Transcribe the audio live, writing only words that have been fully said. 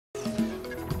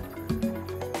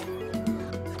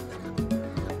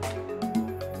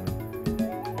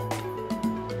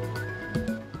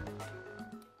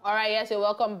All right, yes, you're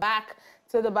welcome back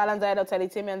to the Balance Diet of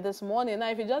Entertainment this morning. Now,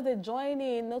 if you just join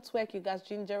in, no twerk, you guys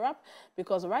ginger up,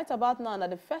 because right about now,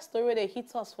 the first story they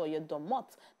hit us for your domot,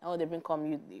 now they bring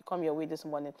come your way this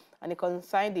morning, and it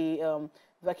concerns the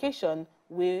vacation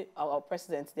we our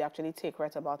president they actually take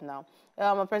right about now.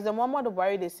 President Muhammadu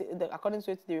Buhari, they say, according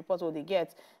to the report what they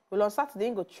get, will on Saturday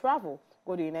go travel,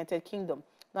 go to the United Kingdom.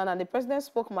 Now the president's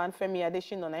spokesman Femi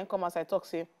Adesina and come outside talk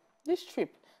say this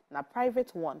trip na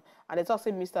private one, and they talk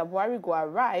say Mr. Buhari go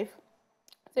arrive,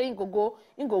 say he go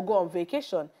on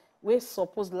vacation, wey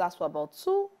supposed last for about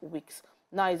 2 weeks.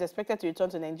 Now he's expected to return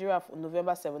to Nigeria on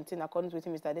November 17, according to what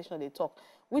Mr. Adesina they talk,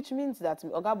 which means that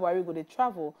Oga Buhari go to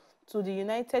travel to the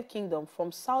United Kingdom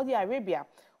from Saudi Arabia,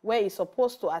 where he's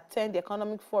supposed to attend the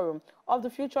Economic Forum of the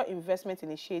Future Investment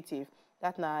Initiative.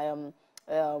 That now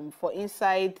for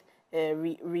inside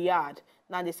Riyadh.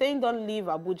 Now they say he don't leave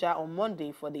Abuja on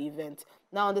Monday for the event.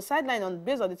 Now on the sideline,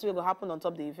 based on the thing that will happen on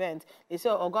top of the event, they say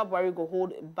Oga Buhari go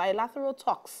hold bilateral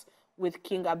talks with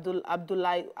King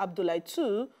Abdullah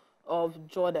II of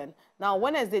Jordan. Now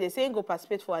Wednesday they say he go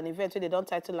participate for an event where they don't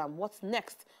title them "What's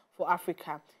Next for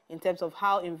Africa" in terms of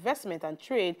how investment and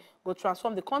trade will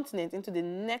transform the continent into the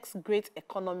next great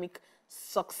economic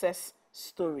success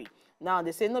story. Now,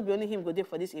 they say not be only him go there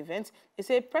for this event. They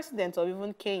say president of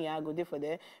even Kenya go there for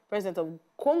there, president of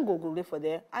Congo go there for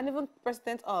there, and even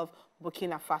president of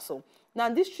Burkina Faso. Now,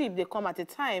 this trip, they come at a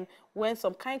time when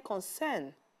some kind of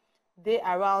concern they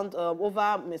around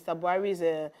over Mr.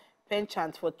 Buhari's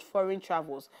penchant for foreign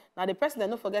travels. Now, the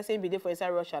president, don't forget, saying be there for inside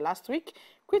Russia last week.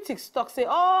 Critics talk, say,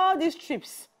 all these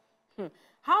trips,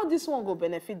 how this one go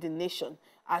benefit the nation?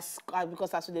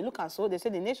 Because as they look and so, they say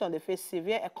the nation, they face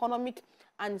severe economic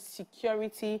and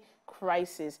security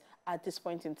crisis at this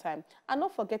point in time. And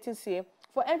not forgetting, say,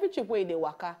 for every trip where they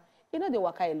waka, you know they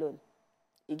waka alone.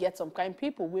 You get some kind of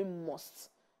people we must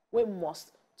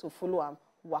to follow and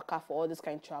waka for all these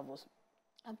kind of travels.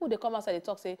 And people, they come outside, they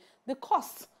talk, say, the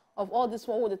cost of all this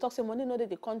one, they talk say money no dey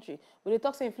the country. When they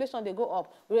talk say inflation they go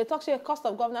up. When they talk say cost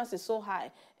of governance is so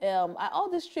high. All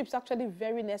these trips actually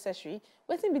very necessary.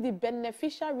 What will be the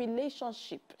beneficial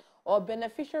relationship or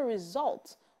beneficial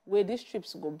result where these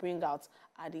trips go bring out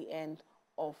at the end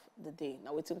of the day?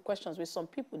 Now, waiting questions with some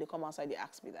people, they come outside, they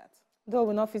ask me that. Though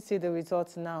we not see the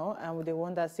results now, and with the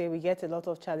one that say we get a lot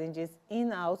of challenges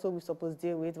in-house, so we're supposed to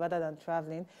deal with rather than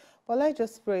traveling. But let's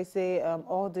just pray, say,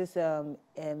 all this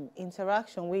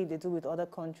interaction way they do with other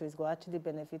countries will actually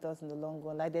benefit us in the long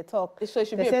run. Like they talk, so it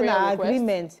should they be say a prayer an request.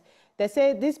 agreement. They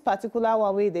say this particular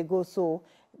one way they go, so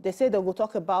they say they will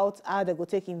talk about how they go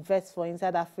take invest for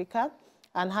inside Africa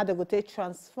and how they go take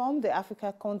transform the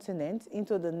African continent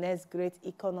into the next great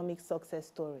economic success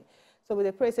story. So with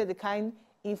the pray, say the kind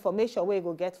information we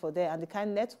go get for there and the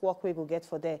kind network we go get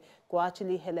for there go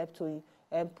actually help to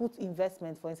put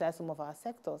investment for inside some of our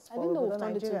sectors. I didn't know we've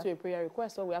turned it into a prayer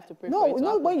request, so we have to pray no, for it.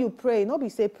 No, when you pray, not be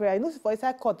say prayer. You know, for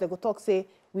inside court, they go talk, say,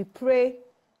 we pray,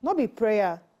 not be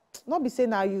prayer. Not be say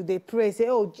now they pray, say,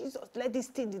 oh, Jesus, let this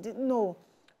thing, no.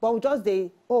 But we just,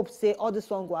 they hope, say, all this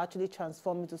one will actually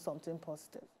transform into something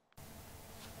positive.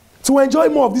 To enjoy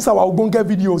more of these our Ogbonge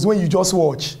videos when you just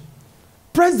watch,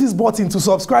 press this button to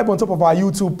subscribe on top of our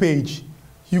YouTube page.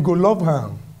 You go love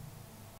her.